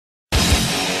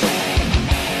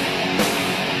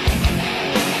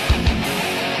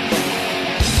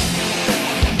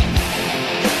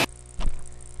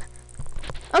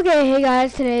Okay, hey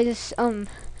guys, today this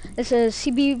is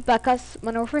CB Black Ops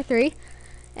 143,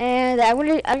 and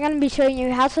I'm gonna be showing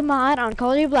you how to mod on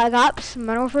COD Black Ops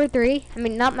 143. I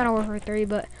mean, not 143,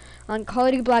 but on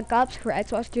COD Black Ops for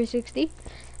Xbox 360.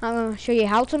 I'm gonna show you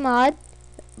how to mod.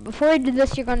 Before I do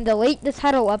this, you're gonna delete the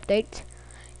title update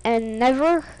and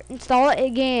never install it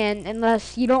again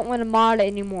unless you don't want to mod it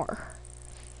anymore.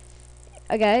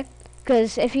 Okay?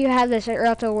 Because if you have this, or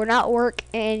else it will not work,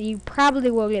 and you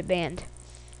probably will get banned.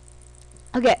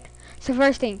 Okay, so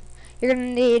first thing, you're gonna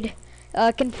need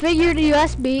configured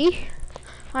USB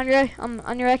on your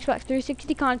Xbox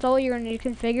 360 console. You're gonna need to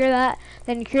configure that.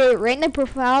 Then create a random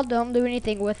profile. Don't do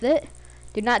anything with it.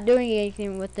 Do not do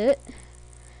anything with it.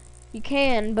 You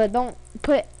can, but don't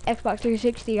put Xbox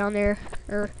 360 on there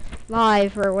or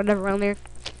live or whatever on there.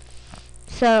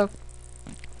 So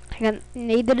you're gonna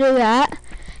need to do that,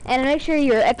 and make sure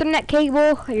your Ethernet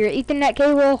cable, your Ethernet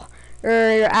cable,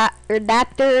 or your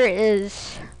adapter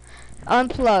is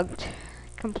unplugged,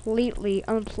 completely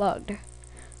unplugged,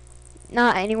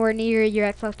 not anywhere near your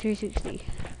Xbox 360.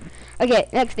 Okay,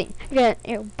 next thing, you're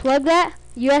gonna plug that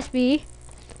USB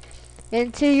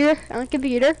into your own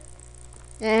computer,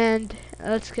 and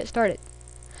let's get started.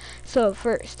 So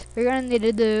first, what you're gonna need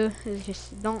to do is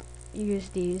just don't use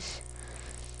these.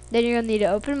 Then you're gonna need to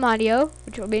open Audio,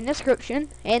 which will be in the description,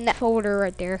 and that folder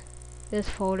right there, this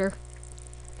folder.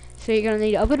 So you're gonna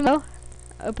need to open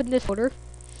this folder,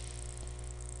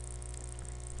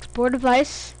 export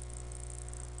device,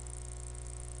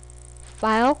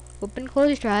 file, open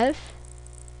close drive,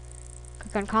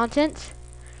 click on content,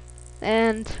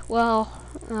 and well,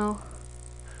 no,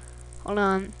 hold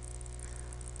on.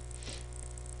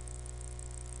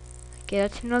 Okay,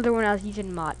 that's another one I was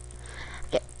using mod.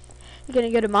 Okay, you're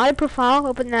gonna go to mod profile,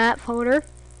 open that folder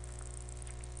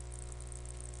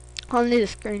on this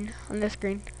screen.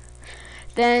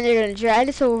 Then you're going to drag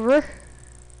this over.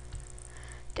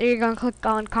 Then you're going to click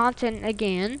on content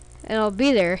again, and it'll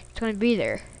be there. It's going to be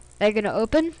there. Then you're going to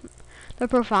open the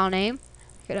profile name.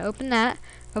 You're going to open that.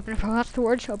 Open profile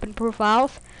storage. Open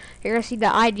profiles. You're going to see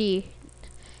the ID.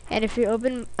 And if you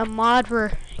open a mod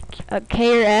for a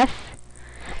K or F,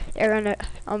 you're going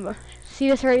to see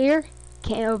this right here.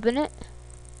 Can't open it.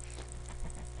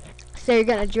 So you're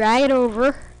going to drag it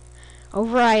over,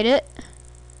 override it,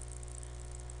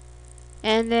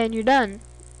 and then you're done.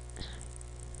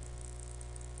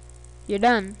 You're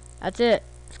done. That's it.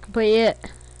 That's completely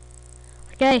it.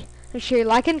 Okay, make sure you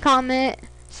like and comment,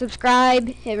 subscribe.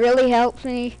 It really helps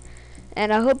me,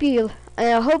 and I hope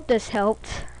this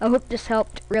helped. I hope this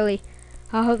helped. Really,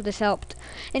 I hope this helped.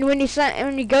 And when you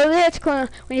go there,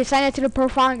 when you sign into the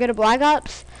profile and go to Black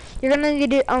Ops, you're gonna need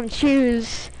to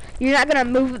choose. You're not gonna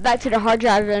move it back to the hard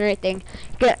drive or anything.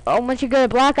 Once you go to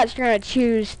Black Ops, you're gonna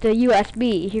choose the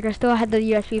USB. You're gonna still have the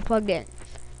USB plugged in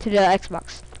to the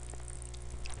Xbox.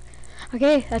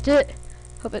 Okay, that's it.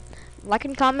 Hope it like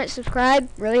and comment, subscribe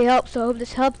really helps. So I hope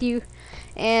this helped you,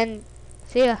 and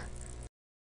see ya.